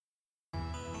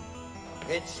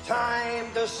It's time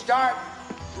to start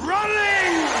running!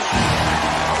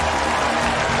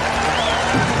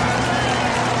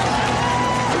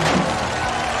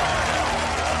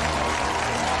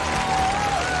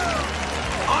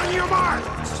 On your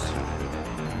marks!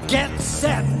 Get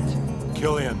set!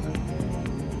 Killian,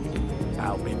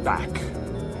 I'll be back.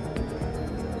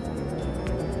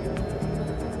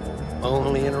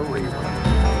 Only in a rerun.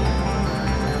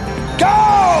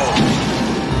 Go!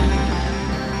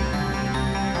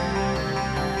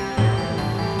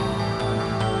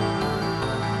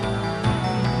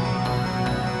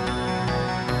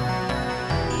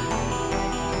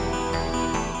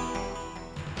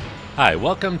 Hi,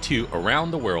 welcome to Around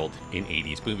the World in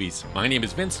 80s Movies. My name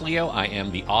is Vince Leo. I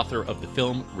am the author of the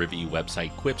film review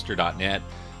website, Quipster.net.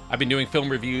 I've been doing film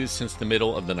reviews since the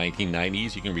middle of the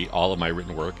 1990s. You can read all of my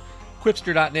written work.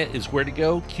 Quipster.net is where to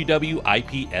go,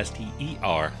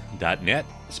 QWIPSTER.net.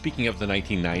 Speaking of the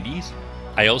 1990s,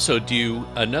 I also do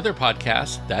another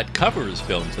podcast that covers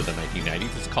films of the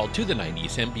 1990s. It's called To the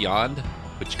 90s and Beyond,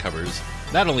 which covers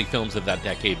not only films of that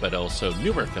decade, but also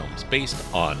newer films based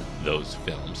on those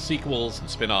films, sequels and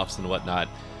spin-offs and whatnot.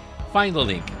 Find the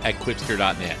link at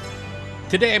Quipster.net.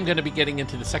 Today I'm going to be getting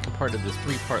into the second part of this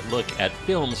three-part look at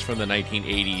films from the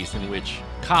 1980s in which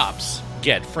cops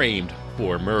get framed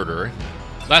for murder.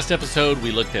 Last episode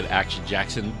we looked at Action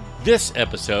Jackson. This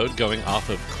episode, going off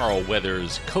of Carl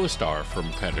Weathers' co-star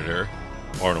from Predator,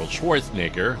 Arnold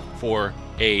Schwarzenegger, for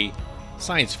a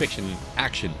science fiction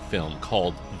action film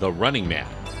called The Running Man.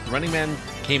 The Running Man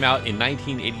came out in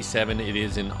 1987. It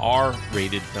is an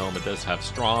R-rated film. It does have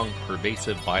strong,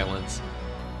 pervasive violence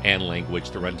and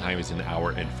language. The runtime is an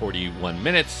hour and 41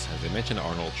 minutes. As I mentioned,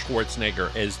 Arnold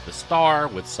Schwarzenegger is the star,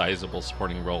 with sizable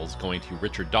supporting roles going to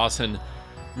Richard Dawson,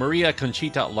 Maria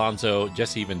Conchita Alonso,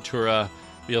 Jesse Ventura.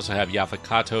 We also have Yaphet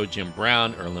Kotto, Jim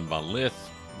Brown, Erland von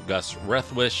Lith, Gus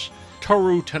Rethwish,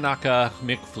 Toru Tanaka,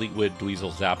 Mick Fleetwood,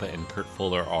 Dweezil Zappa, and Kurt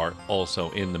Fuller are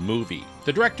also in the movie.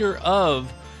 The director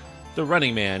of The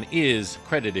Running Man is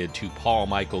credited to Paul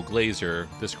Michael Glaser.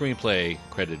 The screenplay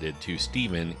credited to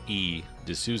Stephen E.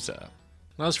 D'Souza.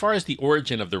 Now, as far as the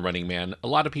origin of The Running Man, a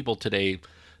lot of people today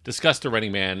discuss The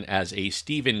Running Man as a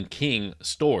Stephen King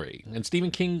story. And Stephen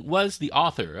King was the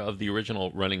author of the original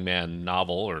Running Man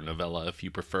novel, or novella if you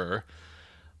prefer.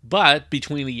 But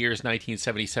between the years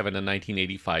 1977 and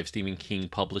 1985, Stephen King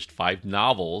published 5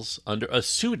 novels under a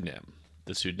pseudonym,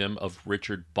 the pseudonym of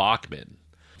Richard Bachman.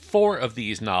 4 of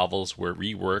these novels were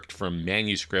reworked from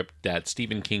manuscript that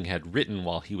Stephen King had written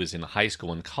while he was in high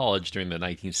school and college during the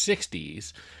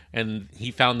 1960s, and he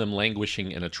found them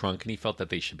languishing in a trunk, and he felt that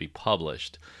they should be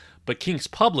published. But King's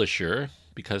publisher,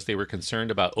 because they were concerned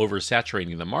about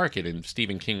oversaturating the market, and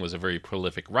Stephen King was a very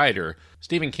prolific writer,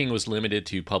 Stephen King was limited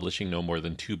to publishing no more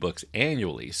than 2 books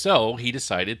annually. So he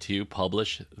decided to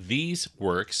publish these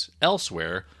works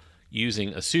elsewhere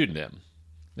using a pseudonym.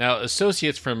 Now,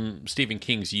 associates from Stephen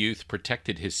King's youth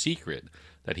protected his secret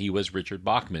that he was Richard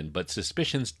Bachman, but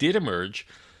suspicions did emerge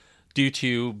due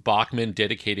to Bachman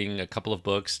dedicating a couple of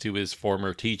books to his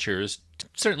former teachers.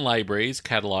 Certain libraries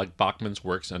cataloged Bachman's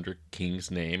works under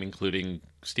King's name, including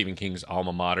Stephen King's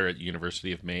alma mater at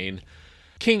University of Maine.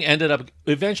 King ended up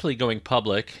eventually going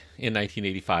public in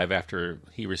 1985 after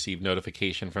he received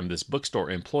notification from this bookstore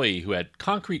employee who had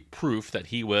concrete proof that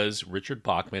he was Richard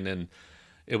Bachman, and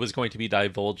it was going to be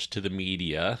divulged to the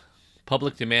media.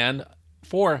 Public demand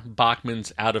for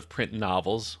Bachman's out-of-print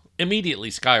novels immediately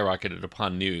skyrocketed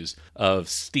upon news of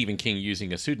Stephen King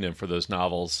using a pseudonym for those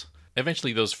novels.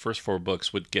 Eventually, those first 4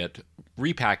 books would get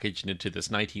repackaged into this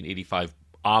 1985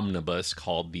 omnibus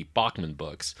called the Bachman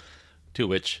Books, to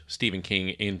which Stephen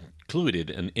King included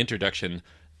an introduction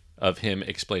of him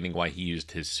explaining why he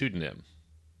used his pseudonym.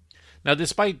 Now,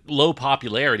 despite low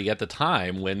popularity at the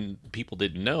time when people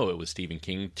didn't know it was Stephen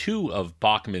King, 2 of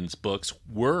Bachman's books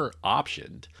were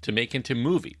optioned to make into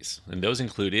movies, and those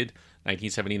included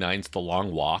 1979's The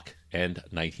Long Walk and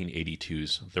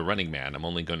 1982's The Running Man. I'm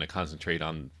only going to concentrate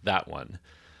on that one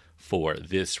for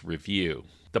this review.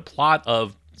 The plot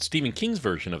of Stephen King's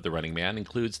version of The Running Man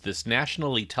includes this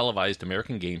nationally televised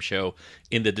American game show.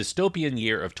 In the dystopian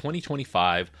year of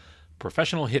 2025,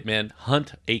 professional hitmen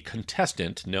hunt a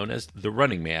contestant known as the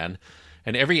Running Man,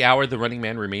 and every hour the Running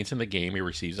Man remains in the game, he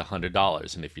receives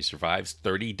 $100, and if he survives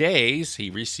 30 days, he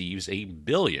receives $1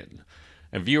 billion.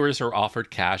 And viewers are offered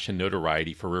cash and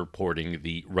notoriety for reporting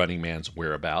the Running Man's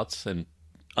whereabouts, and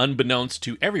unbeknownst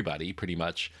to everybody, pretty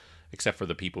much, except for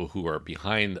the people who are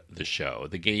behind the show,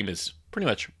 the game is pretty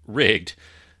much rigged.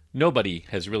 Nobody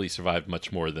has really survived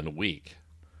much more than a week.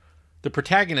 The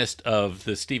protagonist of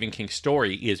the Stephen King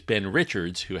story is Ben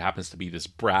Richards, who happens to be this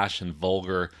brash and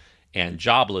vulgar and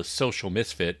jobless social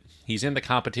misfit, he's in the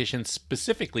competition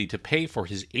specifically to pay for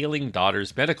his ailing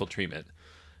daughter's medical treatment.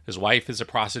 His wife is a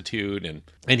prostitute,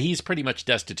 and he's pretty much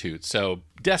destitute. So,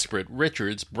 desperate,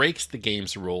 Richards breaks the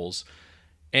game's rules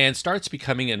and starts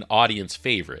becoming an audience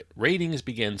favorite. Ratings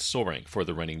begin soaring for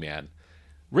The Running Man.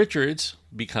 Richards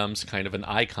becomes kind of an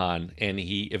icon, and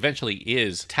he eventually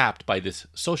is tapped by this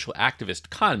social activist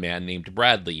con man named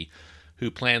Bradley, who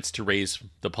plans to raise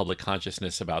the public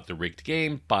consciousness about the rigged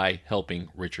game by helping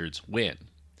Richards win.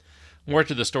 More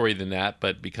to the story than that,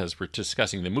 but because we're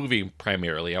discussing the movie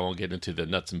primarily, I won't get into the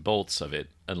nuts and bolts of it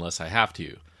unless I have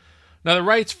to. Now, the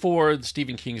rights for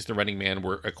Stephen King's The Running Man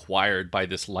were acquired by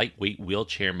this lightweight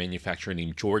wheelchair manufacturer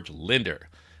named George Linder.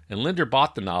 And Linder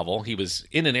bought the novel. He was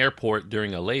in an airport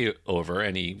during a layover,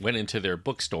 and he went into their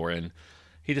bookstore, and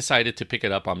he decided to pick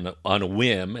it up on a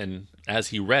whim. And as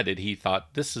he read it, he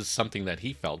thought this is something that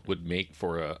he felt would make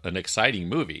for an exciting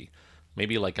movie.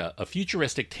 Maybe like a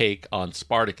futuristic take on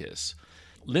Spartacus.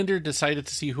 Linder decided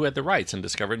to see who had the rights and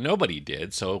discovered nobody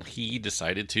did, so he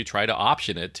decided to try to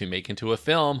option it to make into a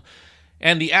film.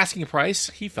 And the asking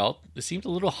price, he felt, seemed a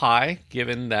little high,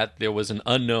 given that there was an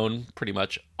unknown, pretty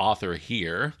much, author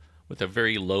here, with a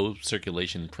very low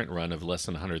circulation print run of less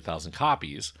than 100,000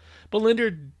 copies. But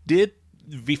Linder did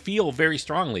feel very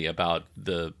strongly about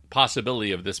the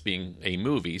possibility of this being a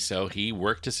movie, so he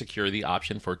worked to secure the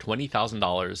option for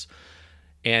 $20,000,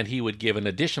 and he would give an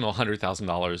additional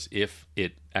 $100,000 if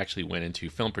it actually went into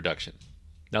film production.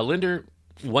 Now, Linder,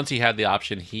 once he had the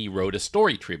option, he wrote a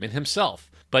story treatment himself,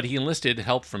 but he enlisted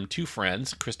help from two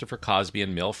friends, Christopher Cosby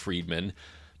and Mel Friedman,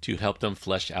 to help them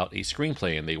flesh out a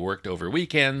screenplay, and they worked over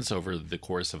weekends over the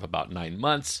course of about 9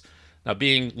 months. Now,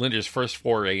 being Linder's first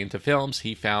foray into films,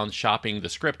 he found shopping the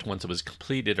script once it was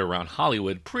completed around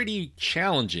Hollywood pretty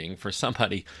challenging for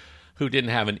somebody who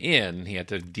didn't have an in. He had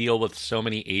to deal with so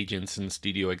many agents and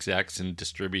studio execs and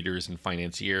distributors and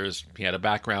financiers. He had a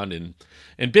background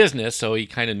in business, so he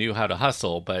kind of knew how to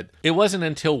hustle. But it wasn't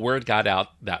until word got out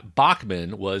that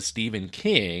Bachman was Stephen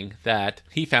King that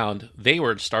he found they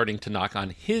were starting to knock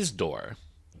on his door.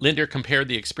 Linder compared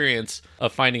the experience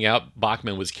of finding out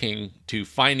Bachman was King to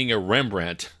finding a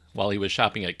Rembrandt while he was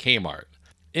shopping at Kmart.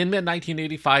 In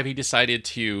mid-1985, he decided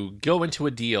to go into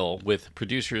a deal with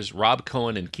producers Rob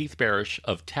Cohen and Keith Barish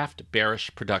of Taft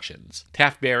Barish Productions.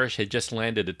 Taft Barish had just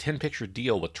landed a 10-picture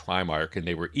deal with Trimark, and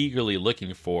they were eagerly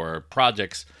looking for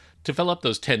projects to fill up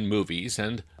those 10 movies,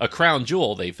 and a crown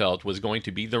jewel, they felt, was going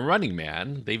to be The Running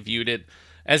Man. They viewed it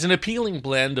as an appealing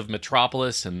blend of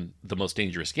Metropolis and The Most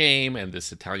Dangerous Game, and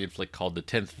this Italian flick called The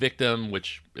 10th Victim,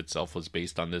 which itself was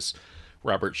based on this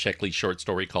Robert Sheckley short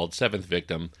story called Seventh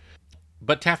Victim.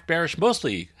 But Taft Barish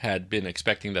mostly had been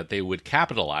expecting that they would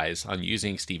capitalize on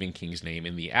using Stephen King's name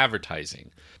in the advertising.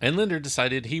 And Linder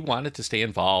decided he wanted to stay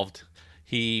involved.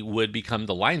 He would become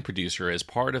the line producer as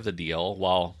part of the deal,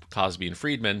 while Cosby and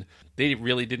Friedman, they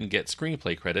really didn't get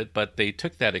screenplay credit, but they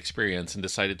took that experience and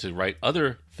decided to write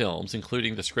other films,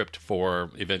 including the script for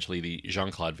eventually the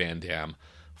Jean-Claude Van Damme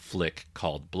flick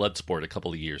called Bloodsport a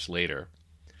couple of years later.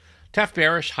 Taft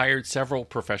Barish hired several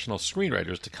professional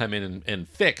screenwriters to come in and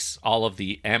fix all of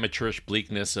the amateurish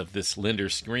bleakness of this Linder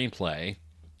screenplay.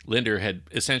 Linder had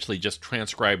essentially just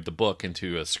transcribed the book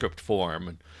into a script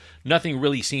form. Nothing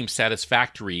really seemed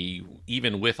satisfactory,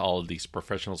 even with all of these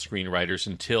professional screenwriters,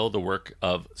 until the work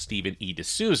of Stephen E.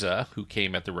 D'Souza, who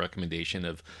came at the recommendation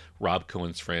of Rob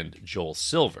Cohen's friend Joel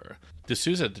Silver.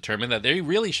 D'Souza determined that they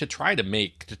really should try to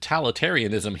make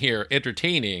totalitarianism here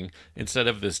entertaining instead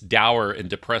of this dour and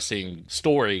depressing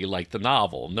story like the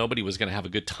novel. Nobody was going to have a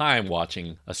good time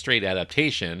watching a straight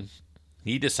adaptation.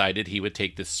 He decided he would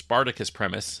take this Spartacus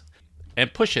premise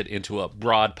and push it into a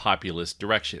broad populist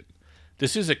direction.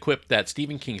 D'Souza quipped that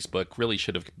Stephen King's book really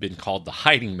should have been called The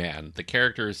Hiding Man. The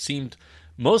characters seemed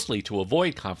mostly to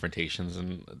avoid confrontations,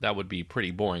 and that would be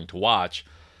pretty boring to watch.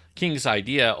 King's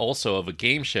idea also of a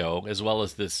game show, as well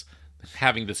as this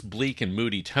having this bleak and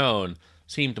moody tone,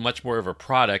 seemed much more of a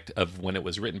product of when it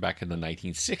was written back in the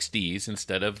 1960s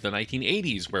instead of the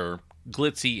 1980s, where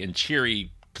glitzy and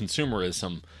cheery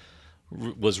consumerism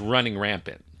was running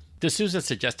rampant. D'Souza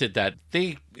suggested that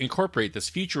they incorporate this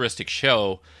futuristic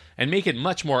show and make it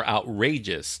much more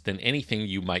outrageous than anything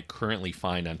you might currently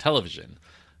find on television.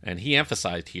 And he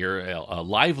emphasized here a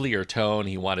livelier tone.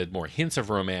 He wanted more hints of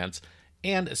romance,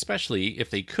 and especially, if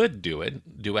they could do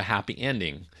it, do a happy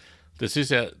ending.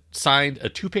 D'Souza signed a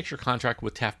 2-picture contract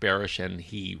with Taft Barish, and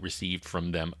he received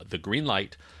from them the green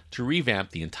light to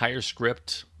revamp the entire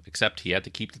script, except he had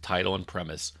to keep the title and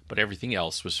premise, but everything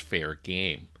else was fair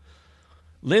game.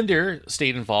 Linder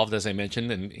stayed involved, as I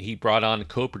mentioned, and he brought on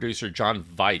co-producer John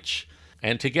Veitch.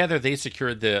 And together they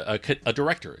secured a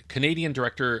director, Canadian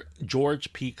director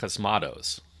George P.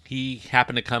 Cosmatos. He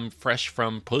happened to come fresh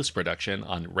from post-production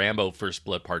on Rambo First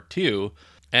Blood Part 2.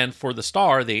 And for the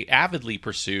star, they avidly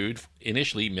pursued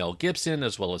initially Mel Gibson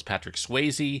as well as Patrick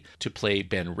Swayze to play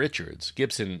Ben Richards.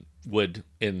 Gibson would,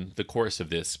 in the course of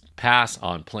this, pass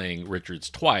on playing Richards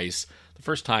twice. The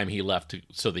first time he left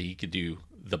so that he could do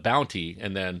The Bounty,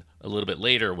 and then a little bit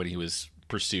later when he was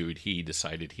pursued, he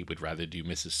decided he would rather do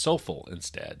Mrs. Soulful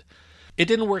instead. It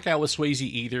didn't work out with Swayze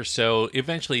either, so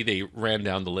eventually they ran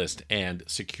down the list and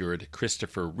secured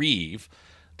Christopher Reeve.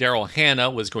 Daryl Hannah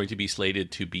was going to be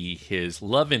slated to be his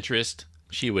love interest.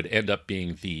 She would end up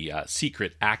being the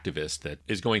secret activist that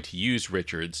is going to use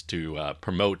Richards to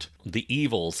promote the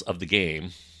evils of the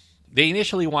game. They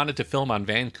initially wanted to film on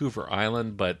Vancouver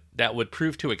Island, but that would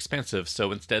prove too expensive,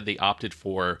 so instead they opted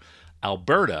for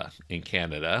Alberta in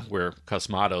Canada, where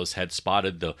Cosmatos had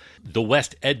spotted the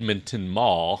West Edmonton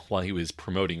Mall while he was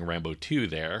promoting Rambo 2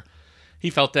 there. He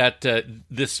felt that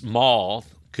this mall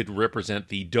could represent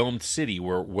the domed city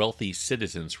where wealthy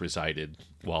citizens resided,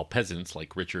 while peasants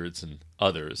like Richards and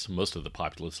others, most of the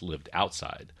populace, lived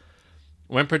outside.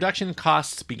 When production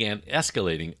costs began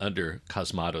escalating under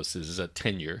Cosmatos'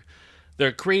 tenure,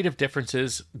 the creative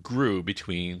differences grew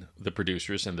between the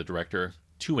producers and the director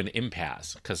to an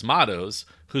impasse. Cosmatos,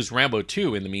 whose Rambo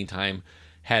 2 in the meantime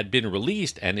had been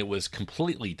released and it was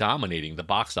completely dominating the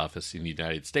box office in the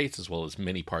United States as well as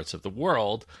many parts of the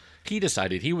world, he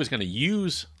decided he was going to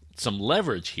use some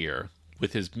leverage here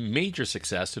with his major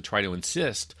success to try to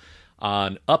insist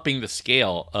on upping the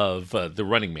scale of The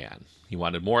Running Man. He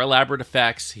wanted more elaborate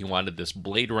effects. He wanted this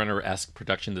Blade Runner-esque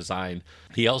production design.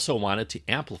 He also wanted to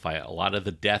amplify a lot of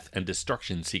the death and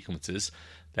destruction sequences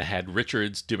that had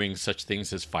Richards doing such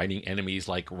things as fighting enemies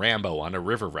like Rambo on a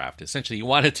river raft. Essentially, he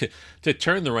wanted to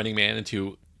turn The Running Man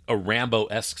into a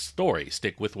Rambo-esque story,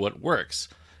 stick with what works.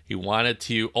 He wanted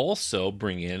to also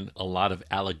bring in a lot of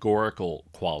allegorical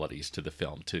qualities to the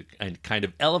film and kind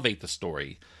of elevate the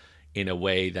story in a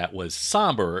way that was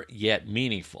somber yet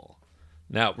meaningful.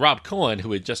 Now, Rob Cohen,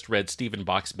 who had just read Stephen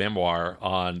Bach's memoir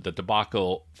on the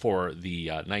debacle for the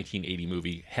 1980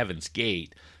 movie Heaven's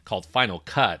Gate called Final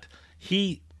Cut,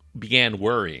 he began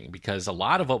worrying because a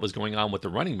lot of what was going on with The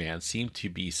Running Man seemed to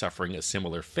be suffering a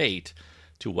similar fate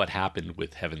to what happened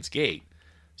with Heaven's Gate.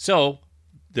 So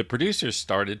the producers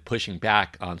started pushing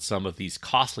back on some of these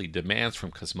costly demands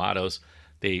from Cosmatos.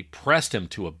 They pressed him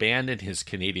to abandon his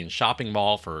Canadian shopping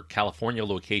mall for California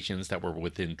locations that were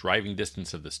within driving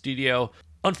distance of the studio.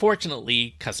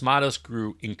 Unfortunately, Cosmatos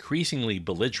grew increasingly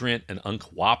belligerent and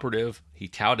uncooperative. He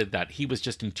touted that he was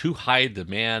just in too high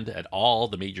demand at all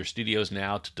the major studios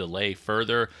now to delay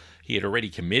further. He had already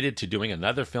committed to doing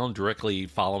another film directly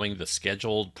following the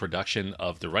scheduled production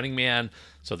of The Running Man,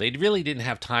 so they really didn't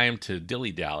have time to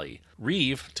dilly-dally.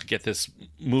 Reeve, to get this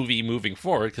movie moving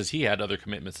forward, because he had other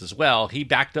commitments as well, he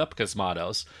backed up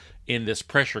Cosmatos in this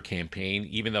pressure campaign,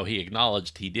 even though he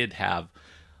acknowledged he did have,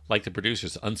 like the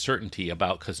producers, uncertainty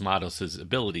about Cosmatos'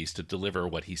 abilities to deliver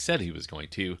what he said he was going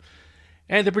to.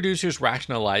 And the producers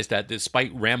rationalized that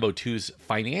despite Rambo 2's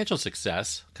financial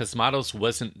success, Cosmatos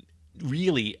wasn't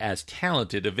really as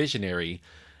talented a visionary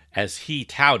as he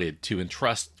touted to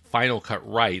entrust Final Cut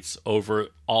rights over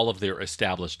all of their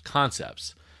established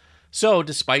concepts. So,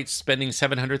 despite spending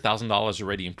 $700,000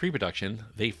 already in pre-production,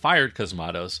 they fired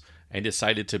Cosmatos and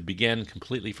decided to begin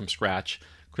completely from scratch.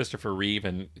 Christopher Reeve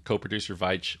and co-producer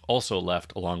Veitch also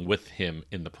left along with him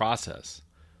in the process.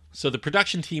 So the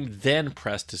production team then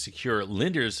pressed to secure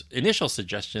Linder's initial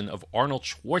suggestion of Arnold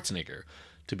Schwarzenegger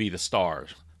to be the star.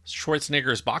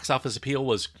 Schwarzenegger's box office appeal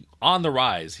was on the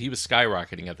rise. He was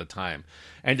skyrocketing at the time.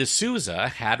 And D'Souza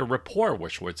had a rapport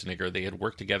with Schwarzenegger. They had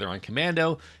worked together on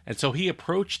Commando, and so he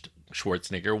approached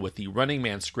Schwarzenegger with the Running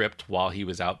Man script while he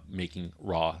was out making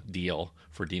Raw Deal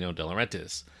for Dino De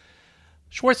Laurentiis.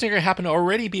 Schwarzenegger happened to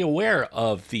already be aware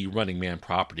of the Running Man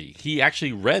property. He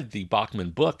actually read the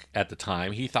Bachman book at the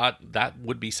time. He thought that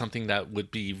would be something that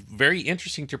would be very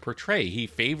interesting to portray. He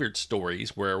favored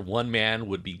stories where one man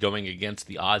would be going against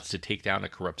the odds to take down a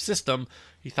corrupt system.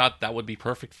 He thought that would be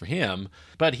perfect for him,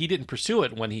 but he didn't pursue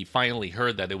it when he finally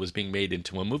heard that it was being made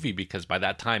into a movie, because by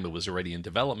that time it was already in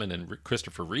development and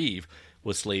Christopher Reeve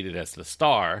was slated as the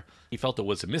star. He felt it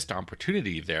was a missed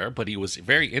opportunity there, but he was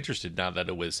very interested now that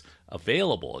it was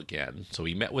available again. So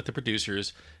he met with the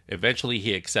producers. Eventually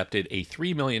he accepted a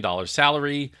 $3 million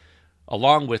salary,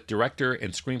 along with director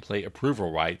and screenplay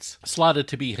approval rights, slotted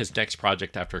to be his next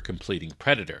project after completing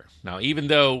Predator. Now, even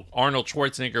though Arnold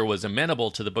Schwarzenegger was amenable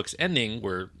to the book's ending,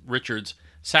 where Richards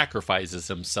sacrifices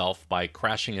himself by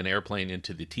crashing an airplane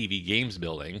into the TV games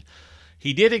building,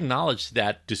 He did acknowledge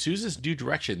that D'Souza's new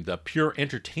direction, the pure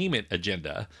entertainment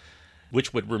agenda,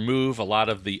 which would remove a lot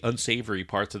of the unsavory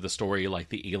parts of the story, like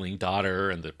the ailing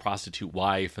daughter and the prostitute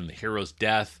wife and the hero's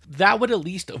death, that would at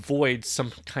least avoid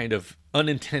some kind of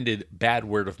unintended bad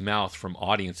word of mouth from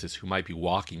audiences who might be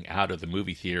walking out of the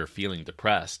movie theater feeling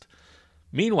depressed.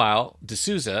 Meanwhile,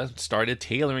 D'Souza started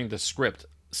tailoring the script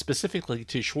specifically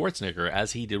to Schwarzenegger,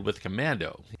 as he did with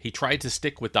Commando. He tried to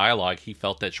stick with dialogue he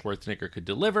felt that Schwarzenegger could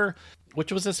deliver,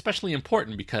 which was especially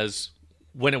important because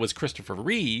when it was Christopher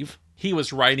Reeve, he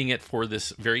was writing it for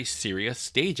this very serious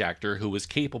stage actor who was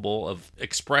capable of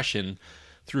expression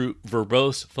through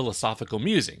verbose philosophical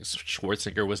musings.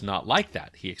 Schwarzenegger was not like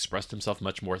that. He expressed himself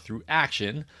much more through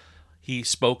action. He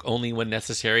spoke only when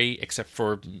necessary, except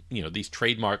for, these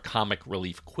trademark comic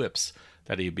relief quips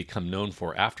that he had become known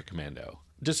for after Commando.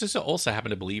 D'Souza also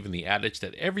happened to believe in the adage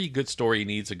that every good story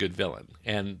needs a good villain.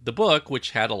 And the book,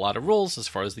 which had a lot of rules as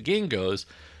far as the game goes,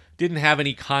 didn't have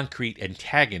any concrete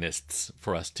antagonists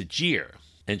for us to jeer.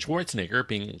 And Schwarzenegger,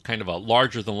 being kind of a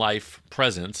larger-than-life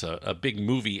presence, a big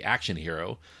movie action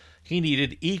hero, he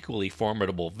needed equally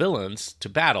formidable villains to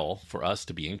battle for us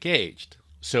to be engaged.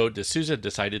 So D'Souza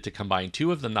decided to combine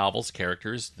two of the novel's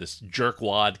characters, this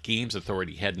jerkwad Games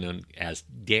Authority head known as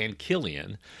Dan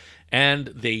Killian,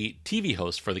 and the TV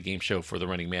host for the game show for the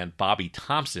Running Man, Bobby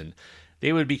Thompson.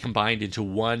 They would be combined into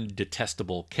one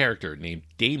detestable character named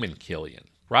Damon Killian.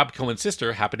 Rob Cohen's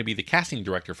sister happened to be the casting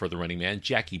director for the Running Man,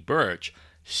 Jackie Birch.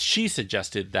 She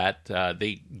suggested that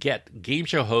they get game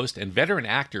show host and veteran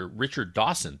actor Richard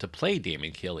Dawson to play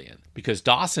Damon Killian, because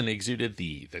Dawson exuded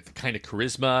the kind of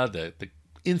charisma, the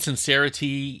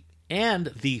insincerity,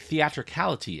 and the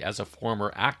theatricality as a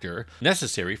former actor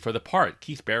necessary for the part.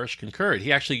 Keith Barish concurred.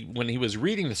 He actually, when he was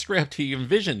reading the script, he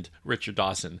envisioned Richard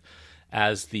Dawson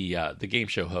as the game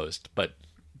show host, but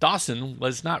Dawson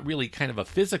was not really kind of a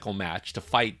physical match to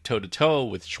fight toe-to-toe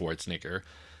with Schwarzenegger,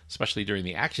 especially during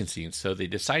the action scenes, so they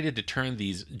decided to turn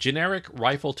these generic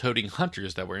rifle-toting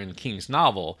hunters that were in King's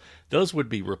novel, those would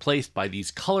be replaced by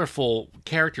these colorful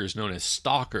characters known as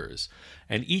stalkers,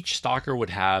 and each stalker would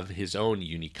have his own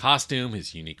unique costume,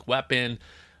 his unique weapon,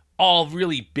 all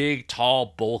really big,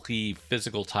 tall, bulky,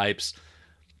 physical types.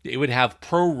 It would have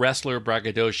pro wrestler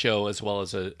braggadocio as well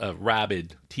as a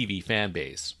rabid TV fan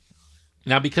base.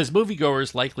 Now, because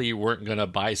moviegoers likely weren't going to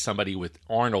buy somebody with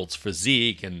Arnold's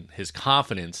physique and his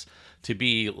confidence to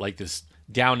be like this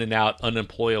down-and-out,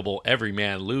 unemployable,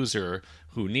 everyman loser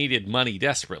who needed money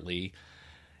desperately,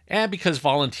 and because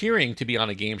volunteering to be on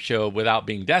a game show without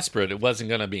being desperate, it wasn't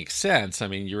going to make sense. I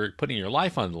mean, you were putting your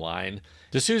life on the line.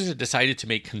 D'Souza decided to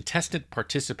make contestant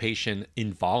participation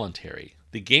involuntary.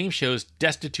 The game show's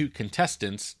destitute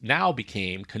contestants now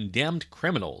became condemned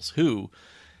criminals who,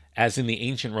 as in the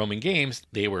ancient Roman games,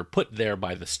 they were put there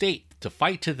by the state to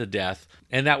fight to the death,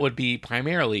 and that would be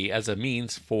primarily as a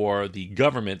means for the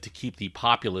government to keep the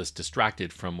populace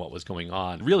distracted from what was going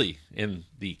on, really, in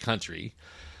the country.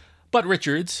 But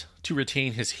Richards, to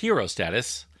retain his hero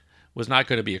status, was not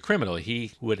going to be a criminal.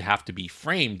 He would have to be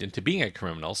framed into being a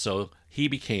criminal, so he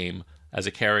became, as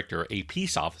a character, a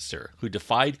peace officer who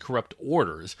defied corrupt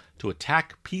orders to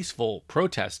attack peaceful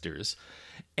protesters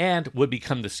and would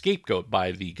become the scapegoat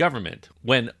by the government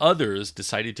when others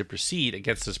decided to proceed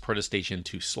against this protestation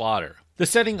to slaughter. The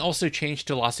setting also changed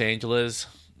to Los Angeles.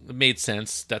 It made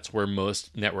sense. That's where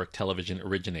most network television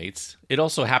originates. It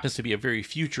also happens to be a very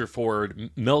future-forward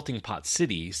melting pot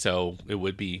city, so it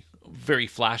would be very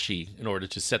flashy in order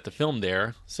to set the film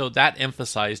there. So that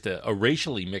emphasized a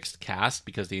racially mixed cast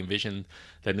because they envisioned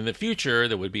that in the future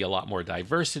there would be a lot more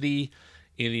diversity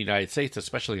in the United States,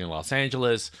 especially in Los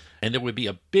Angeles, and there would be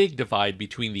a big divide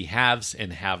between the haves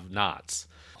and have-nots.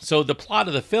 So the plot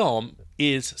of the film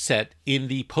is set in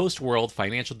the post-world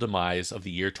financial demise of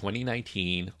the year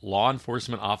 2019. Law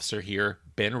enforcement officer here,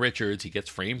 Ben Richards, he gets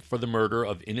framed for the murder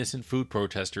of innocent food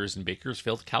protesters in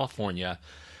Bakersfield, California,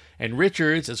 and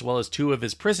Richards, as well as two of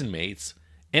his prison mates,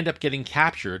 end up getting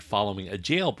captured following a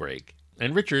jailbreak.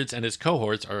 And Richards and his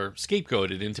cohorts are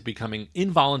scapegoated into becoming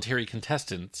involuntary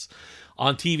contestants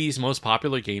on TV's most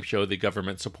popular game show, the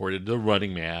government-supported The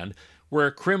Running Man, where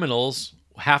criminals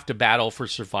have to battle for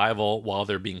survival while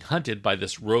they're being hunted by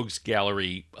this rogues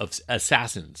gallery of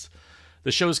assassins.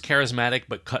 The show's charismatic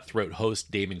but cutthroat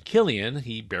host, Damon Killian,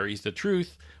 he buries the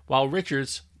truth, while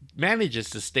Richards manages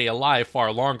to stay alive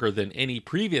far longer than any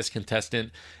previous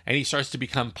contestant, and he starts to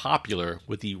become popular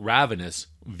with the ravenous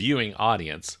viewing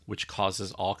audience, which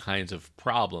causes all kinds of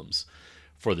problems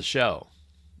for the show.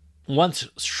 Once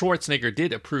Schwarzenegger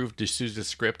did approve de Souza's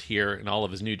script here and all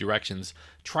of his new directions,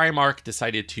 Trimark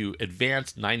decided to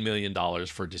advance $9 million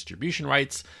for distribution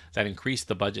rights. That increased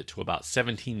the budget to about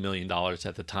 $17 million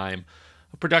at the time.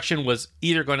 Production was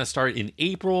either going to start in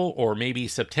April or maybe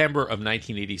September of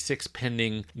 1986,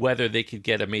 pending whether they could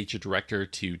get a major director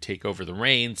to take over the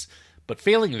reins. But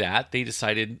failing that, they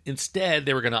decided instead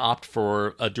they were going to opt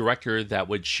for a director that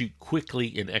would shoot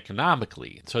quickly and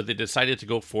economically. So they decided to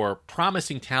go for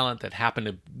promising talent that happened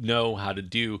to know how to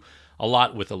do a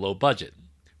lot with a low budget.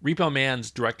 Repo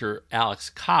Man's director Alex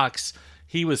Cox,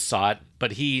 he was sought,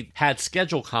 but he had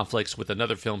schedule conflicts with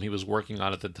another film he was working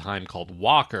on at the time called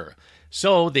Walker.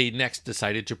 So they next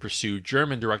decided to pursue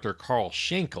German director Karl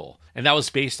Schenkel, and that was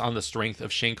based on the strength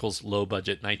of Schenkel's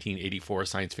low-budget 1984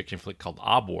 science fiction flick called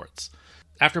Obwarts.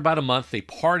 After about a month, they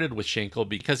parted with Schenkel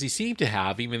because he seemed to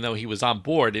have, even though he was on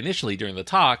board initially during the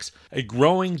talks, a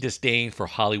growing disdain for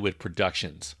Hollywood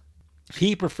productions.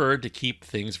 He preferred to keep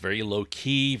things very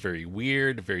low-key, very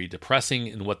weird, very depressing,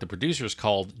 in what the producers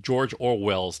called George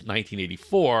Orwell's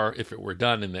 1984, if it were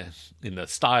done in the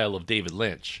style of David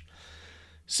Lynch.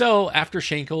 So after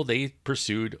Schenkel, they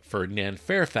pursued Ferdinand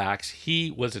Fairfax.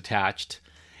 He was attached,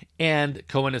 and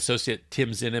Coen associate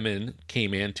Tim Zinnemann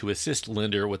came in to assist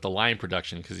Linder with the line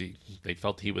production because they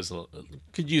felt he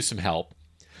could use some help.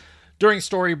 During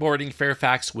storyboarding,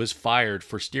 Fairfax was fired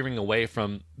for steering away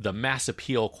from the mass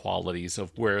appeal qualities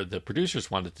of where the producers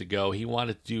wanted to go. He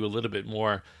wanted to do a little bit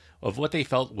more of what they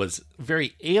felt was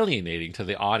very alienating to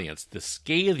the audience, the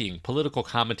scathing political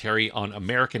commentary on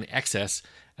American excess,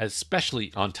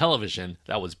 especially on television,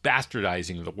 that was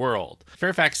bastardizing the world.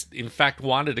 Fairfax, in fact,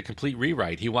 wanted a complete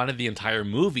rewrite. He wanted the entire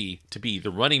movie to be the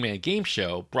Running Man game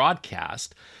show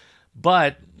broadcast,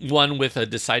 but one with a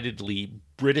decidedly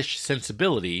British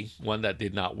sensibility, one that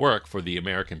did not work for the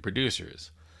American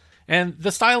producers. And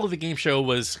the style of the game show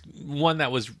was one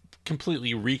that was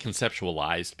completely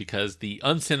reconceptualized because the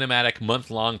uncinematic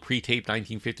month-long pre-taped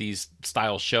 1950s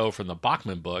style show from the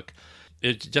Bachman book,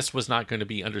 it just was not going to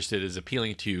be understood as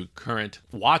appealing to current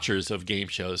watchers of game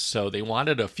shows. So they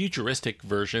wanted a futuristic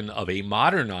version of a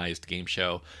modernized game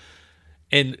show.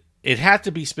 And it had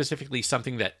to be specifically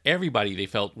something that everybody they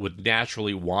felt would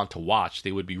naturally want to watch.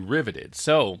 They would be riveted.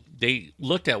 So they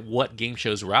looked at what game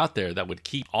shows were out there that would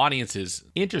keep audiences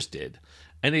interested.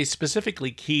 And they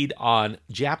specifically keyed on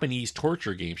Japanese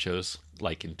torture game shows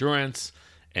like Endurance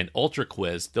and Ultra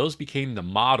Quiz. Those became the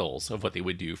models of what they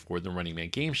would do for the Running Man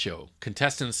game show.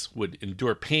 Contestants would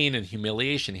endure pain and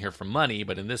humiliation here for money,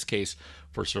 but in this case,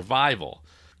 for survival.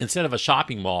 Instead of a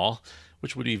shopping mall,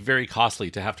 which would be very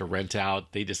costly to have to rent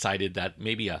out, they decided that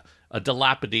maybe a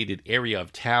dilapidated area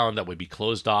of town that would be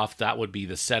closed off, that would be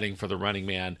the setting for the Running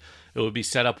Man. It would be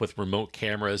set up with remote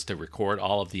cameras to record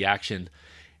all of the action.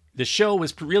 The show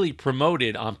was really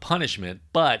promoted on punishment,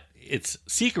 but its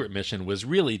secret mission was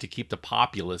really to keep the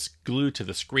populace glued to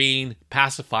the screen,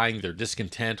 pacifying their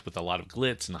discontent with a lot of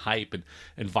glitz and hype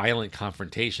and violent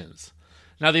confrontations.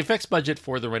 Now, the effects budget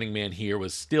for The Running Man here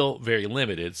was still very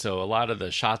limited, so a lot of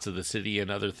the shots of the city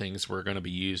and other things were going to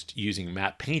be used using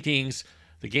matte paintings.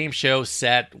 The game show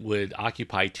set would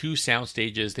occupy 2 sound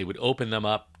stages. They would open them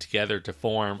up together to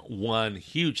form one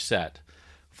huge set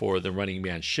for The Running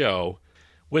Man show.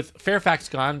 With Fairfax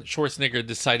gone, Schwarzenegger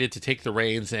decided to take the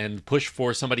reins and push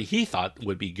for somebody he thought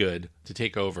would be good to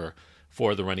take over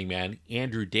for The Running Man,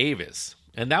 Andrew Davis.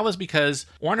 And that was because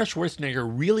Arnold Schwarzenegger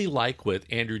really liked what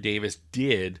Andrew Davis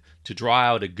did to draw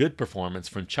out a good performance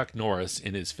from Chuck Norris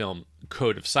in his film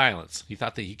Code of Silence. He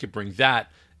thought that he could bring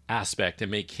that aspect and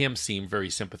make him seem very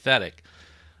sympathetic.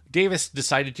 Davis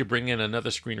decided to bring in another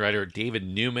screenwriter, David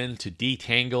Newman, to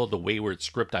detangle the wayward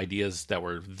script ideas that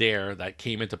were there that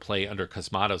came into play under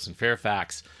Cosmatos and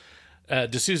Fairfax.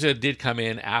 De Souza did come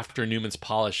in after Newman's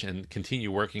polish and continue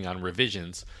working on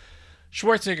revisions.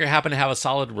 Schwarzenegger happened to have a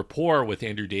solid rapport with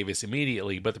Andrew Davis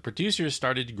immediately, but the producers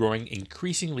started growing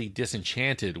increasingly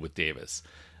disenchanted with Davis.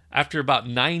 After about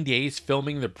 9 days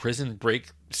filming the prison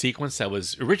break sequence that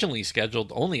was originally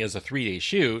scheduled only as a 3-day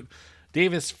shoot,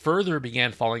 Davis further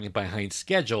began falling behind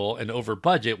schedule and over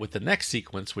budget with the next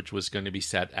sequence, which was going to be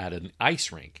set at an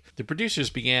ice rink. The producers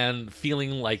began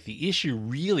feeling like the issue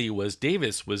really was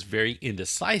Davis was very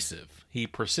indecisive. He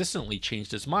persistently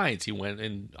changed his minds. He went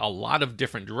in a lot of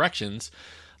different directions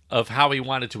of how he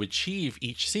wanted to achieve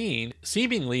each scene,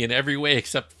 seemingly in every way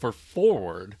except for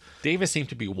forward. Davis seemed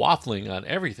to be waffling on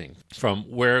everything, from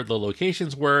where the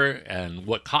locations were and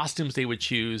what costumes they would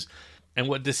choose. And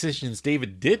what decisions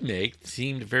David did make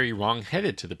seemed very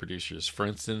wrong-headed to the producers. For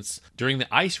instance, during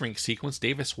the ice rink sequence,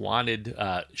 Davis wanted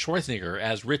Schwarzenegger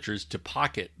as Richards to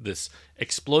pocket this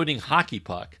exploding hockey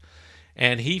puck.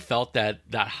 And he felt that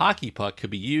that hockey puck could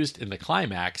be used in the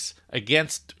climax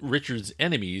against Richard's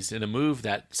enemies in a move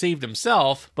that saved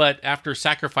himself, but after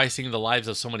sacrificing the lives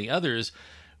of so many others,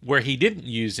 where he didn't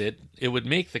use it, it would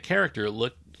make the character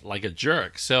look like a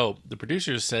jerk. So the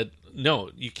producers said, no,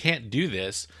 you can't do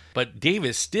this. But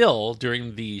Davis still,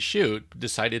 during the shoot,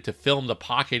 decided to film the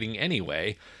pocketing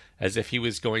anyway, as if he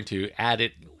was going to add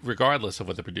it regardless of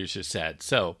what the producers said.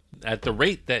 So at the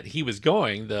rate that he was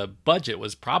going, the budget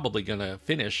was probably going to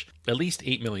finish at least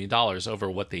 $8 million over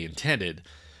what they intended.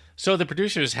 So the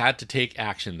producers had to take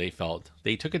action, they felt.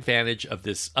 They took advantage of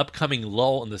this upcoming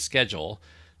lull in the schedule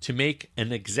to make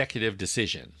an executive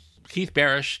decision. Keith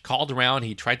Barish called around.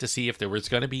 He tried to see if there was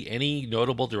going to be any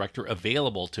notable director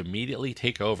available to immediately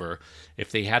take over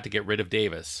if they had to get rid of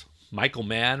Davis. Michael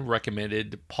Mann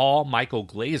recommended Paul Michael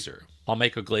Glaser. Paul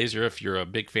Michael Glaser, if you're a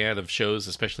big fan of shows,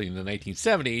 especially in the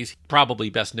 1970s, probably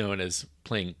best known as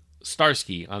playing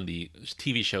Starsky on the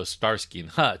TV show Starsky and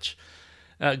Hutch.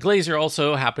 Glaser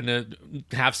also happened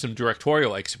to have some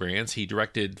directorial experience. He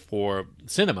directed for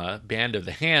cinema Band of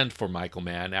the Hand for Michael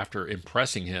Mann after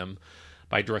impressing him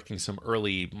by directing some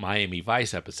early Miami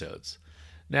Vice episodes.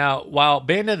 Now, while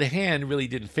Band of the Hand really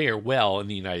didn't fare well in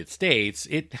the United States,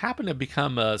 it happened to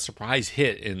become a surprise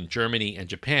hit in Germany and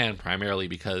Japan, primarily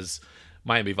because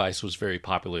Miami Vice was very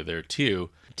popular there too.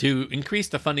 To increase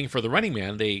the funding for The Running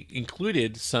Man, they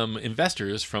included some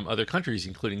investors from other countries,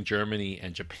 including Germany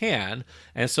and Japan,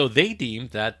 and so they deemed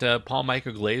that Paul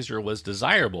Michael Glaser was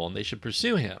desirable and they should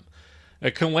pursue him.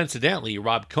 Coincidentally,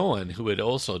 Rob Cohen, who had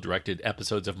also directed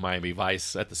episodes of Miami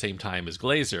Vice at the same time as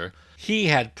Glaser, he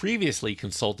had previously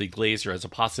consulted Glaser as a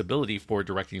possibility for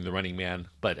directing The Running Man,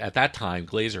 but at that time,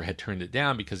 Glaser had turned it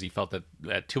down because he felt that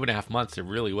at 2.5 months, there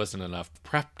really wasn't enough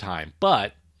prep time.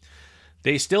 But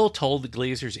they still told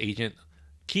Glaser's agent,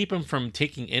 keep him from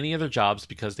taking any other jobs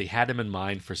because they had him in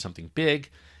mind for something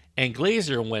big. And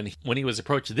Glaser, when he was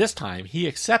approached this time, he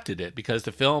accepted it because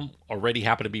the film already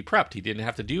happened to be prepped. He didn't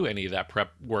have to do any of that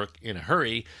prep work in a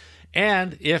hurry.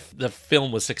 And if the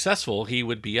film was successful, he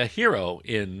would be a hero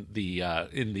in the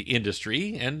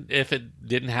industry. And if it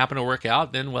didn't happen to work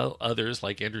out, then, well, others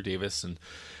like Andrew Davis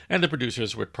and the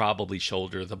producers would probably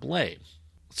shoulder the blame.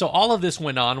 So all of this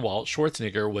went on while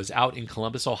Schwarzenegger was out in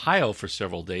Columbus, Ohio for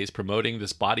several days promoting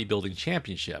this bodybuilding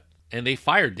championship. And they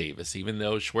fired Davis, even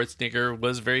though Schwarzenegger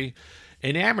was very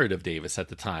enamored of Davis at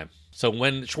the time. So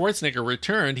when Schwarzenegger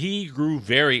returned, he grew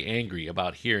very angry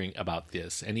about hearing about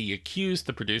this, and he accused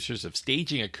the producers of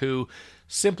staging a coup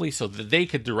simply so that they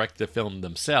could direct the film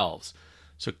themselves.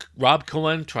 So Rob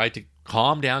Cohen tried to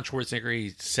calm down Schwarzenegger. He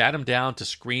sat him down to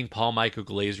screen Paul Michael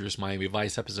Glaser's Miami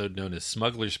Vice episode known as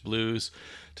Smuggler's Blues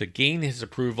to gain his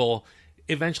approval.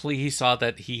 Eventually, he saw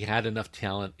that he had enough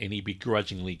talent, and he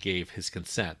begrudgingly gave his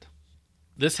consent.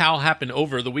 This all happened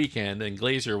over the weekend, and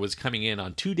Glaser was coming in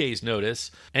on 2 days'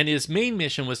 notice, and his main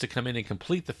mission was to come in and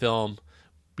complete the film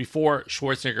before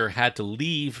Schwarzenegger had to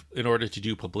leave in order to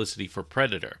do publicity for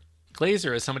Predator.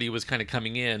 Glaser, as somebody who was kind of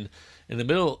coming in the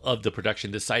middle of the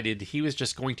production, decided he was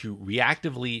just going to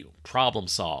reactively problem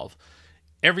solve.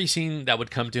 Every scene that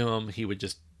would come to him, he would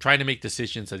just try to make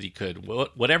decisions as he could.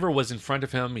 Whatever was in front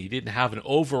of him, he didn't have an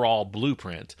overall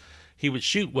blueprint. He would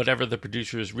shoot whatever the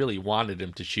producers really wanted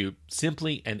him to shoot,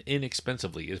 simply and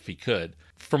inexpensively if he could.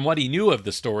 From what he knew of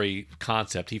the story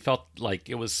concept, he felt like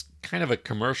it was kind of a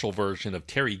commercial version of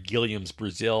Terry Gilliam's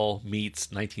Brazil meets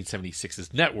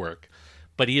 1976's Network.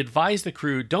 But he advised the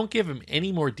crew, don't give him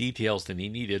any more details than he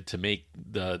needed to make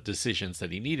the decisions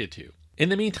that he needed to. In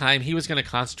the meantime, he was going to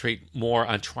concentrate more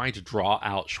on trying to draw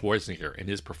out Schwarzenegger in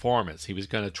his performance. He was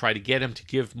going to try to get him to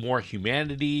give more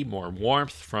humanity, more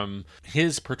warmth from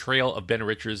his portrayal of Ben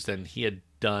Richards than he had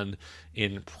done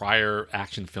in prior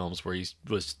action films where he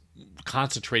was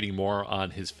concentrating more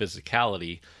on his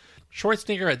physicality.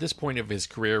 Schwarzenegger at this point of his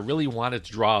career really wanted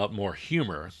to draw out more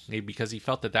humor because he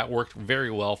felt that worked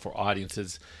very well for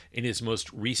audiences in his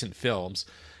most recent films.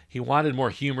 He wanted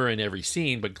more humor in every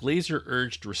scene, but Glaser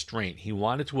urged restraint. He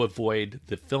wanted to avoid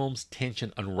the film's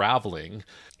tension unraveling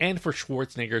and for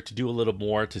Schwarzenegger to do a little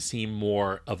more to seem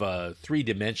more of a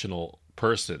three-dimensional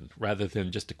person rather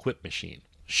than just a quip machine.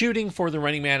 Shooting for The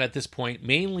Running Man at this point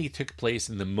mainly took place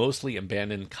in the mostly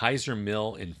abandoned Kaiser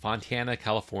Mill in Fontana,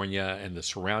 California, and the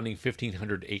surrounding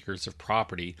 1,500 acres of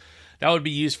property that would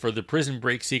be used for the prison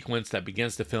break sequence that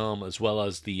begins the film, as well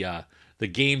as the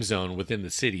game zone within the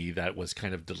city that was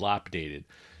kind of dilapidated.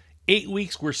 8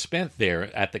 weeks were spent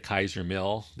there at the Kaiser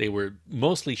Mill. They were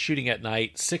mostly shooting at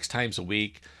night 6 times a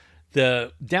week.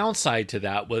 The downside to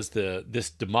that was this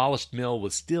demolished mill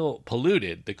was still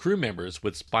polluted. The crew members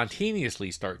would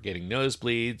spontaneously start getting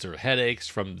nosebleeds or headaches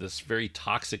from this very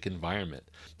toxic environment.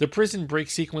 The prison break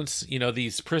sequence,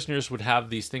 these prisoners would have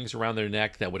these things around their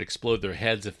neck that would explode their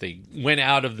heads if they went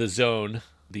out of the zone.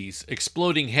 These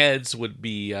exploding heads would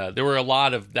be, there were a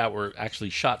lot of that were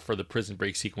actually shot for the prison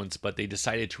break sequence, but they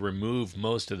decided to remove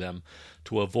most of them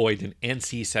to avoid an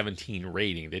NC-17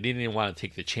 rating. They didn't even want to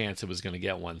take the chance it was going to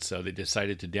get one, so they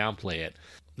decided to downplay it.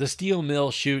 The steel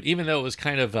mill shoot, even though it was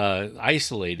kind of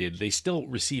isolated, they still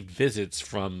received visits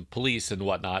from police and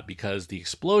whatnot because the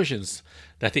explosions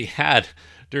that they had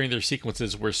during their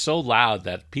sequences were so loud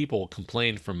that people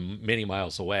complained from many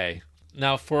miles away.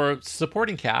 Now, for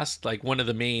supporting cast, like one of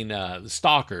the main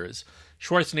stalkers,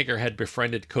 Schwarzenegger had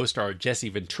befriended co-star Jesse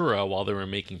Ventura while they were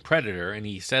making Predator, and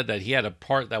he said that he had a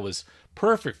part that was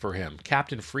perfect for him,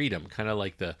 Captain Freedom, kind of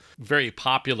like the very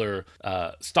popular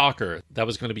stalker that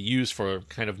was going to be used for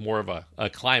kind of more of a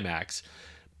climax.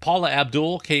 Paula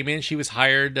Abdul came in. She was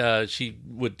hired. She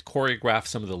would choreograph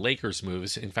some of the Lakers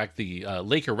moves. In fact, the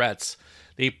Lakerettes,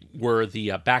 they were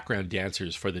the background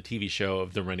dancers for the TV show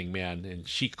of The Running Man, and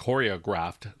she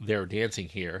choreographed their dancing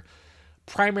here.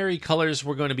 Primary colors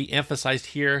were going to be emphasized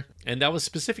here, and that was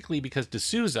specifically because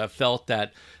D'Souza felt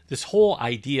that this whole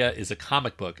idea is a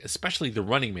comic book, especially The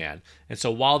Running Man. And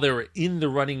so while they were in The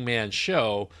Running Man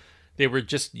show, they were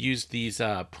just used these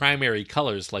primary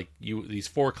colors, like these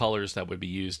 4 colors that would be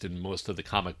used in most of the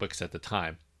comic books at the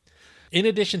time. In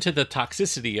addition to the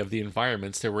toxicity of the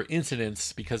environments, there were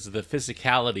incidents because of the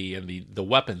physicality and the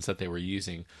weapons that they were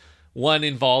using. One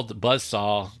involved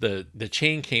buzzsaw. The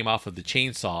chain came off of the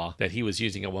chainsaw that he was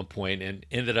using at one point and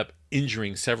ended up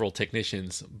injuring several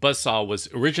technicians. Buzzsaw was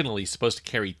originally supposed to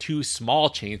carry 2 small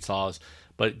chainsaws,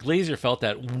 but Glazer felt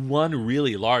that one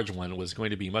really large one was going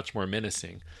to be much more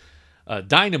menacing.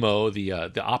 Dynamo,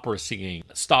 the opera singing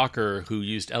stalker who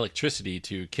used electricity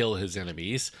to kill his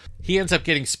enemies, he ends up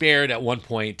getting spared at one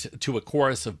point to a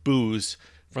chorus of boos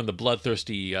from the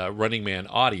bloodthirsty Running Man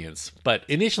audience. But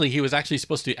initially, he was actually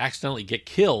supposed to accidentally get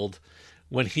killed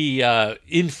when he,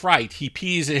 in fright, he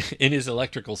pees in his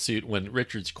electrical suit when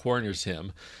Richards corners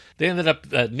him. They ended up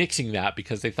nixing that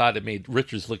because they thought it made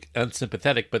Richards look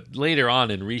unsympathetic, but later on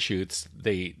in reshoots,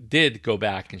 they did go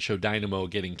back and show Dynamo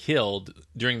getting killed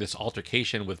during this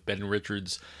altercation with Ben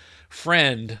Richards'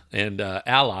 friend and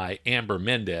ally, Amber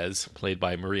Mendez, played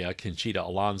by Maria Conchita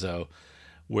Alonso,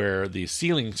 where the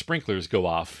ceiling sprinklers go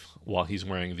off while he's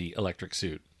wearing the electric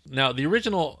suit. Now, the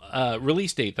original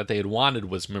release date that they had wanted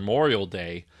was Memorial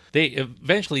Day. They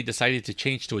eventually decided to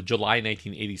change to a July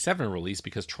 1987 release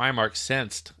because Trimark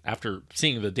sensed, after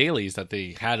seeing the dailies, that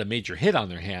they had a major hit on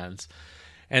their hands,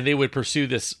 and they would pursue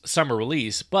this summer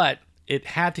release, but it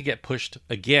had to get pushed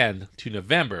again to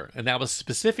November, and that was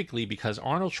specifically because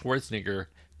Arnold Schwarzenegger,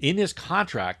 in his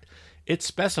contract, it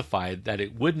specified that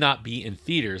it would not be in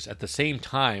theaters at the same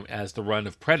time as the run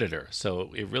of Predator,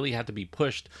 so it really had to be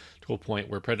pushed to a point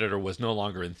where Predator was no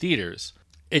longer in theaters.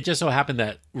 It just so happened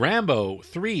that Rambo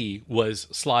 3 was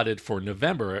slotted for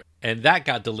November, and that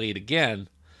got delayed again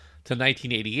to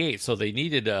 1988, so they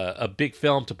needed a big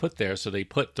film to put there, so they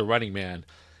put The Running Man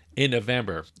in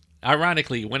November.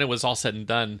 Ironically, when it was all said and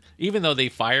done, even though they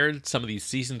fired some of these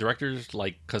seasoned directors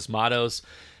like Cosmatos,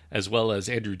 as well as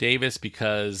Andrew Davis,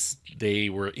 because they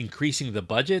were increasing the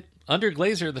budget, under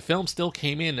Glazer, the film still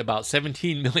came in about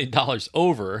 $17 million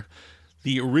over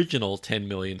the original $10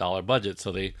 million budget.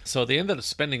 So they ended up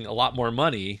spending a lot more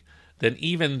money than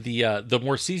even the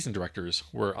more seasoned directors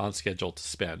were on schedule to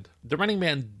spend. The Running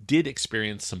Man did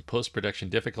experience some post-production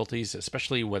difficulties,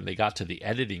 especially when they got to the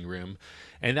editing room,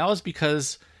 and that was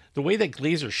because the way that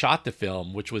Glazer shot the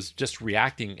film, which was just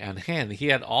reacting on hand, he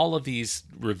had all of these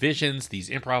revisions, these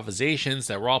improvisations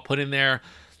that were all put in there.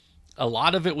 A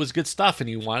lot of it was good stuff, and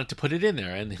he wanted to put it in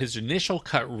there. And his initial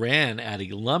cut ran at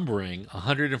a lumbering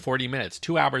 140 minutes,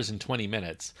 2 hours and 20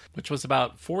 minutes, which was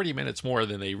about 40 minutes more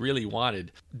than they really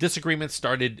wanted. Disagreements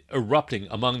started erupting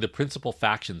among the principal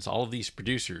factions, all of these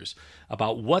producers,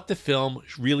 about what the film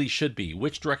really should be,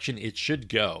 which direction it should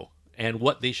go, and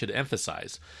what they should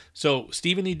emphasize. So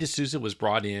Stephen E. D'Souza was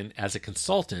brought in as a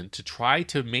consultant to try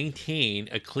to maintain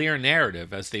a clear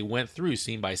narrative as they went through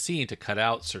scene by scene to cut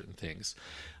out certain things.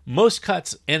 Most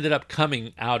cuts ended up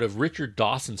coming out of Richard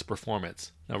Dawson's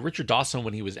performance. Now, Richard Dawson,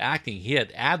 when he was acting, he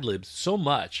had ad-libbed so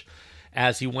much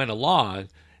as he went along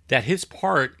that his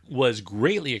part was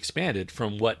greatly expanded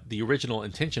from what the original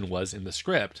intention was in the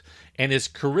script. And his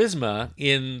charisma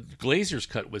in Glazer's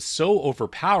cut was so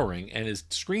overpowering, and his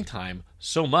screen time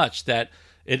so much, that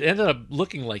it ended up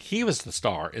looking like he was the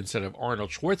star instead of Arnold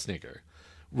Schwarzenegger,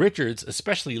 Richards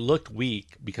especially looked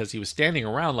weak because he was standing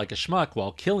around like a schmuck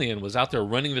while Killian was out there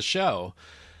running the show.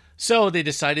 So they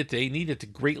decided they needed to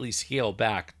greatly scale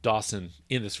back Dawson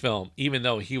in this film, even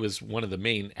though he was one of the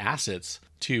main assets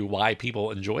to why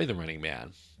people enjoy The Running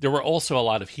Man. There were also a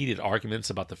lot of heated arguments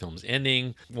about the film's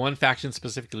ending. One faction,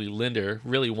 specifically Linder,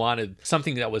 really wanted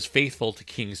something that was faithful to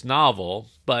King's novel,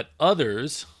 but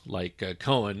others, like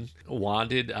Cohen,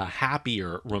 wanted a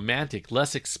happier, romantic,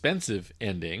 less expensive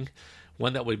ending,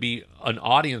 one that would be an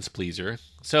audience pleaser.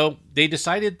 So they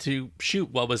decided to shoot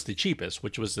what was the cheapest,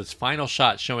 which was this final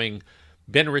shot showing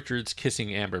Ben Richards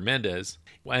kissing Amber Mendez.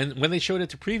 And when they showed it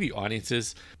to preview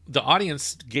audiences, the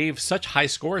audience gave such high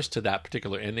scores to that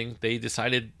particular ending, they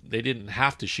decided they didn't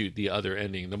have to shoot the other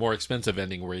ending, the more expensive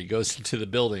ending where he goes into the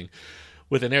building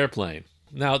with an airplane.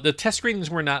 Now, the test screenings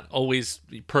were not always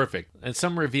perfect, and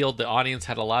some revealed the audience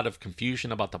had a lot of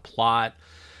confusion about the plot.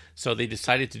 So they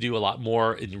decided to do a lot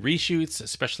more in reshoots,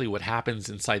 especially what happens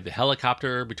inside the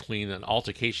helicopter between an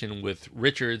altercation with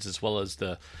Richards as well as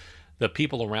the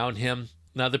people around him.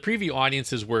 Now, the preview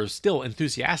audiences were still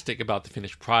enthusiastic about the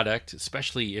finished product,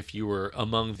 especially if you were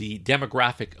among the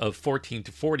demographic of 14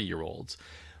 to 40-year-olds.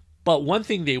 But one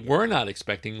thing they were not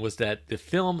expecting was that the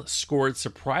film scored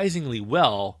surprisingly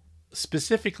well,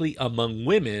 specifically among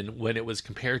women when it was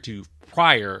compared to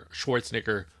prior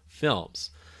Schwarzenegger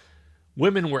films.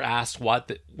 Women were asked what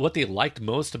they liked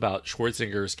most about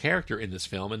Schwarzenegger's character in this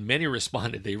film, and many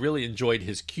responded they really enjoyed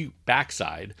his cute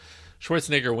backside.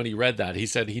 Schwarzenegger, when he read that, he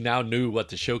said he now knew what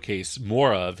to showcase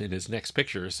more of in his next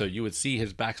picture, so you would see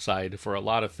his backside for a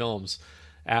lot of films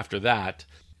after that.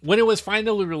 When it was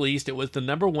finally released, it was the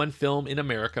 #1 film in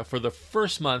America for the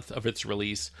first month of its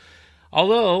release,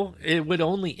 although it would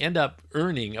only end up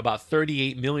earning about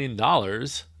 $38 million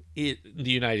in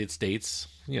the United States,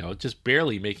 just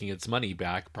barely making its money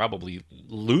back, probably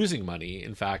losing money.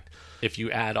 In fact, if you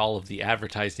add all of the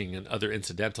advertising and other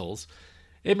incidentals,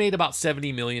 it made about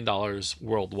 $70 million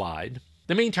worldwide.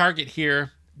 The main target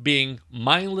here being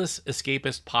mindless,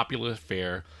 escapist, popular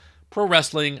fare, pro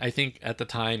wrestling, I think at the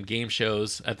time, game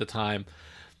shows at the time.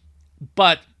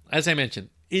 But, as I mentioned,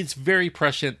 it's very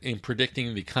prescient in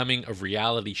predicting the coming of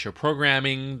reality show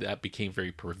programming that became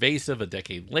very pervasive a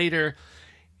decade later.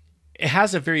 It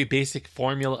has a very basic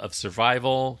formula of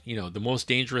survival. The most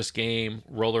dangerous game,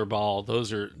 rollerball,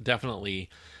 those are definitely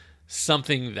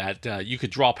something that you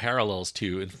could draw parallels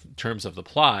to in terms of the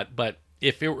plot. But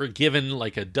if it were given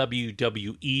like a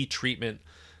WWE treatment,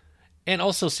 and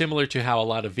also similar to how a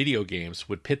lot of video games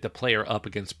would pit the player up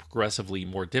against progressively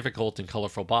more difficult and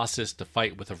colorful bosses to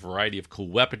fight with a variety of cool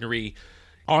weaponry,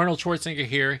 Arnold Schwarzenegger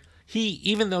here,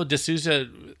 even though D'Souza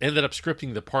ended up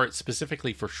scripting the part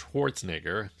specifically for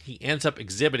Schwarzenegger, he ends up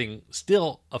exhibiting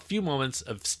still a few moments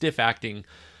of stiff acting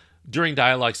during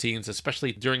dialogue scenes,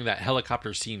 especially during that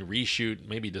helicopter scene reshoot.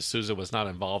 Maybe D'Souza was not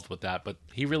involved with that, but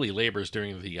he really labors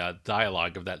during the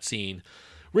dialogue of that scene.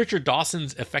 Richard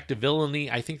Dawson's effective villainy,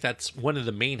 I think that's one of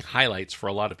the main highlights for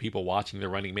a lot of people watching The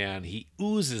Running Man. He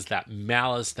oozes that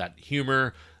malice, that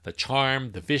humor, the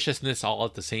charm, the viciousness all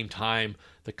at the same time,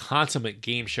 the consummate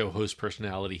game show host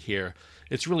personality here.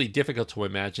 It's really difficult to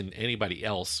imagine anybody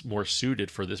else more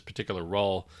suited for this particular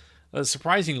role.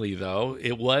 Surprisingly, though,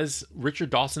 it was Richard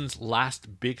Dawson's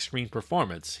last big screen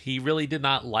performance. He really did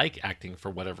not like acting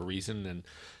for whatever reason, and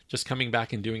just coming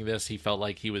back and doing this, he felt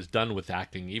like he was done with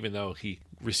acting, even though he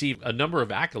received a number of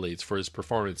accolades for his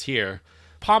performance here.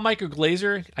 Paul Michael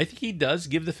Glaser, I think he does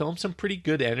give the film some pretty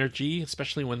good energy,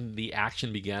 especially when the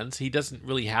action begins. He doesn't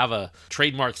really have a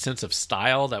trademark sense of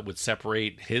style that would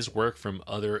separate his work from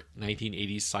other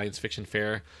 1980s science fiction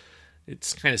fare.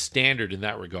 It's kind of standard in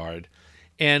that regard.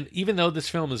 And even though this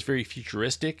film is very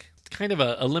futuristic, it's kind of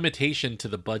a limitation to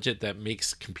the budget that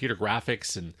makes computer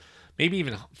graphics and maybe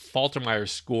even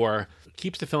Faltermeyer's score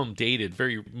keeps the film dated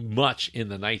very much in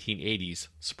the 1980s.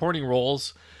 Supporting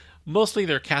roles, mostly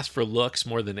they're cast for looks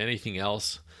more than anything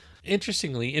else.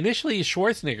 Interestingly, initially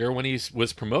Schwarzenegger, when he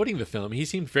was promoting the film, he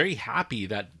seemed very happy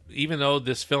that even though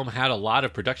this film had a lot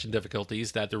of production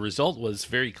difficulties, that the result was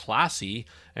very classy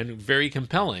and very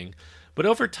compelling. But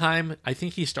over time, I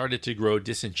think he started to grow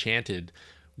disenchanted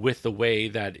with the way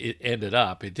that it ended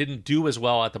up. It didn't do as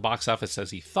well at the box office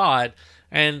as he thought,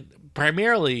 and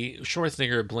primarily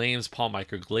Schwarzenegger blames Paul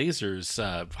Michael Glaser's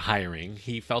hiring.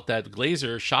 He felt that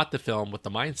Glaser shot the film with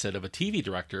the mindset of a TV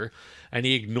director, and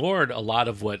he ignored a lot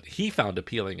of what he found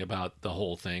appealing about the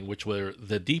whole thing, which were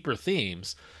the deeper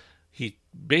themes. He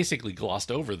basically glossed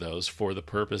over those for the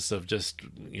purpose of just,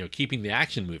 keeping the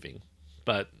action moving.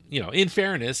 But, in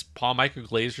fairness, Paul Michael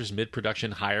Glaser's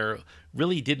mid-production hire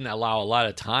really didn't allow a lot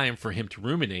of time for him to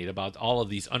ruminate about all of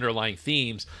these underlying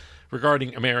themes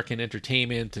regarding American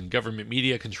entertainment and government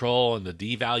media control and the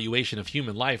devaluation of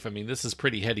human life. I mean, this is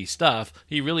pretty heady stuff.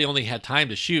 He really only had time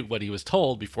to shoot what he was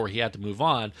told before he had to move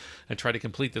on and try to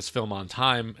complete this film on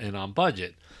time and on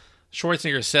budget.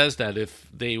 Schwarzenegger says that if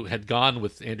they had gone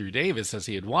with Andrew Davis as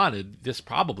he had wanted, this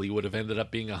probably would have ended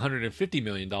up being a $150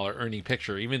 million earning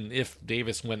picture, even if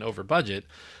Davis went over budget.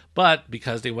 But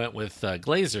because they went with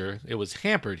Glazer, it was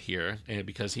hampered here, and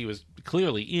because he was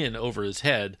clearly in over his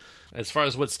head. As far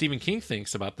as what Stephen King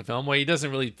thinks about the film, well, he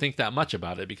doesn't really think that much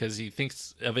about it because he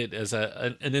thinks of it as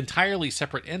an entirely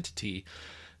separate entity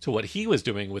to what he was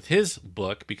doing with his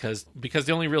book, because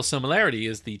the only real similarity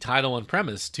is the title and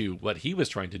premise to what he was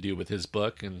trying to do with his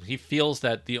book. And he feels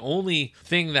that the only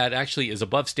thing that actually is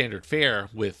above standard fare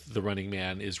with The Running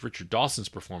Man is Richard Dawson's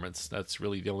performance. That's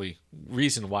really the only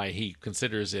reason why he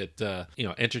considers it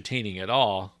entertaining at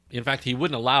all. In fact, he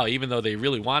wouldn't allow, even though they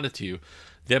really wanted to,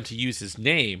 them to use his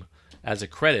name as a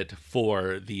credit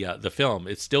for the film.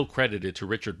 It's still credited to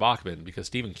Richard Bachman because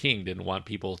Stephen King didn't want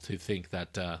people to think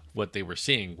that what they were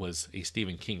seeing was a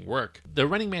Stephen King work. The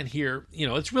Running Man here,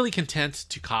 it's really content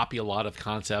to copy a lot of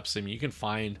concepts. I mean, you can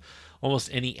find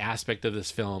almost any aspect of this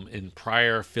film in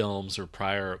prior films or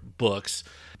prior books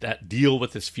that deal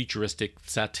with this futuristic,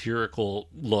 satirical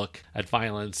look at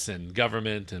violence and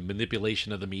government and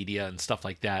manipulation of the media and stuff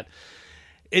like that.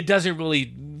 It doesn't really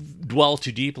dwell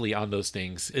too deeply on those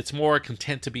things. It's more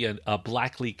content to be a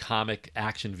blackly comic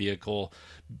action vehicle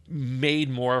made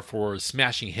more for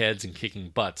smashing heads and kicking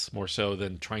butts, more so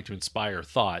than trying to inspire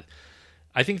thought.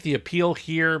 I think the appeal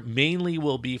here mainly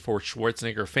will be for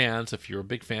Schwarzenegger fans. If you're a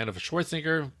big fan of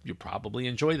Schwarzenegger, you'll probably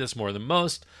enjoy this more than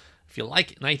most. If you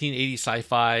like 1980s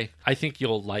sci-fi, I think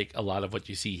you'll like a lot of what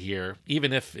you see here,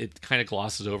 even if it kind of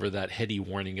glosses over that heady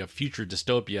warning of future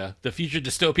dystopia, the future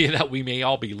dystopia that we may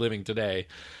all be living today.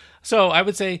 So I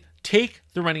would say take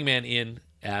The Running Man in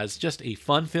as just a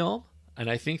fun film, and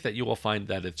I think that you will find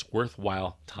that it's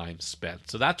worthwhile time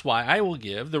spent. So that's why I will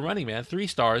give The Running Man 3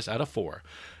 stars out of 4.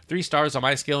 3 stars on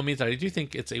my scale means that I do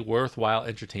think it's a worthwhile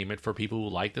entertainment for people who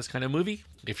like this kind of movie.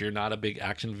 If you're not a big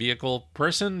action vehicle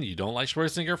person, you don't like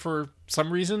Schwarzenegger for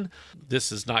some reason,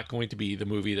 this is not going to be the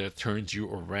movie that turns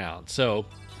you around. So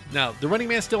now, The Running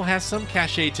Man still has some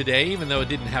cachet today, even though it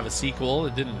didn't have a sequel.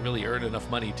 It didn't really earn enough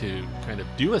money to kind of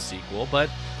do a sequel. But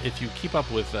if you keep up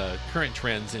with current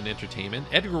trends in entertainment,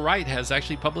 Edgar Wright has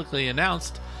actually publicly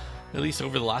announced, at least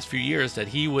over the last few years, that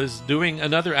he was doing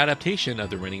another adaptation of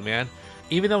The Running Man.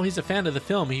 Even though he's a fan of the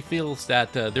film, he feels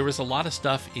that there was a lot of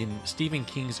stuff in Stephen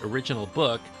King's original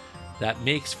book that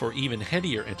makes for even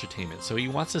headier entertainment. So he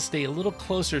wants to stay a little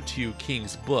closer to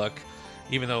King's book,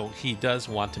 even though he does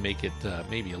want to make it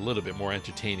maybe a little bit more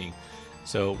entertaining.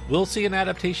 So we'll see an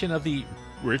adaptation of the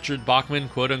Richard Bachman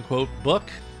quote-unquote book.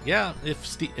 Yeah,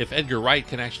 if Edgar Wright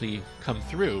can actually come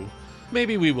through,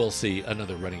 maybe we will see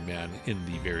another Running Man in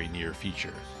the very near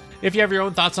future. If you have your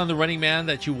own thoughts on The Running Man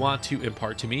that you want to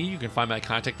impart to me, you can find my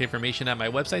contact information at my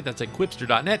website. That's at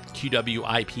quipster.net,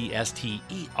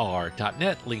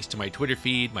 QWIPSTER.net. Links to my Twitter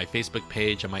feed, my Facebook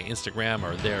page, and my Instagram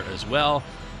are there as well.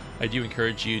 I do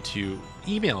encourage you to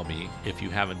email me if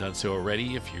you haven't done so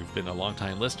already. If you've been a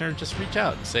long-time listener, just reach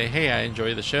out and say, hey, I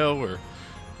enjoy the show, or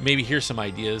maybe here's some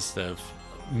ideas of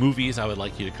movies I would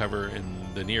like you to cover in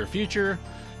the near future.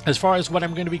 As far as what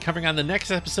I'm going to be covering on the next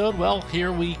episode, well,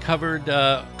 here we covered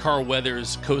Carl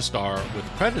Weathers' co-star with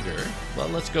Predator. Well,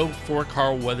 let's go for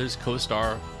Carl Weathers'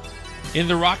 co-star in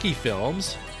the Rocky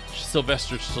films,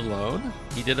 Sylvester Stallone.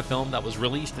 He did a film that was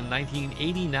released in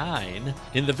 1989,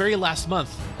 in the very last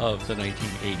month of the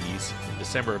 1980s, in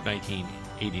December of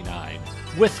 1989,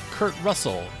 with Kurt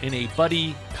Russell in a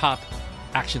buddy cop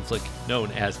action flick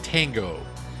known as Tango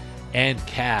and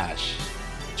Cash.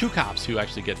 2 cops who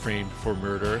actually get framed for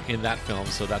murder in that film,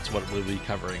 so that's what we'll be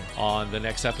covering on the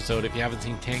next episode. If you haven't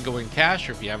seen Tango and Cash,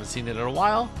 or if you haven't seen it in a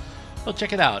while, well,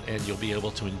 check it out, and you'll be able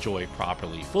to enjoy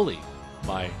properly, fully,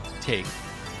 my take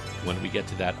when we get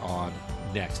to that on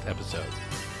next episode.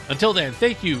 Until then,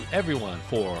 thank you everyone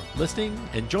for listening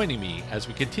and joining me as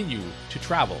we continue to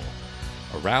travel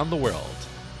around the world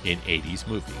in 80s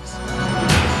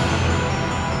movies.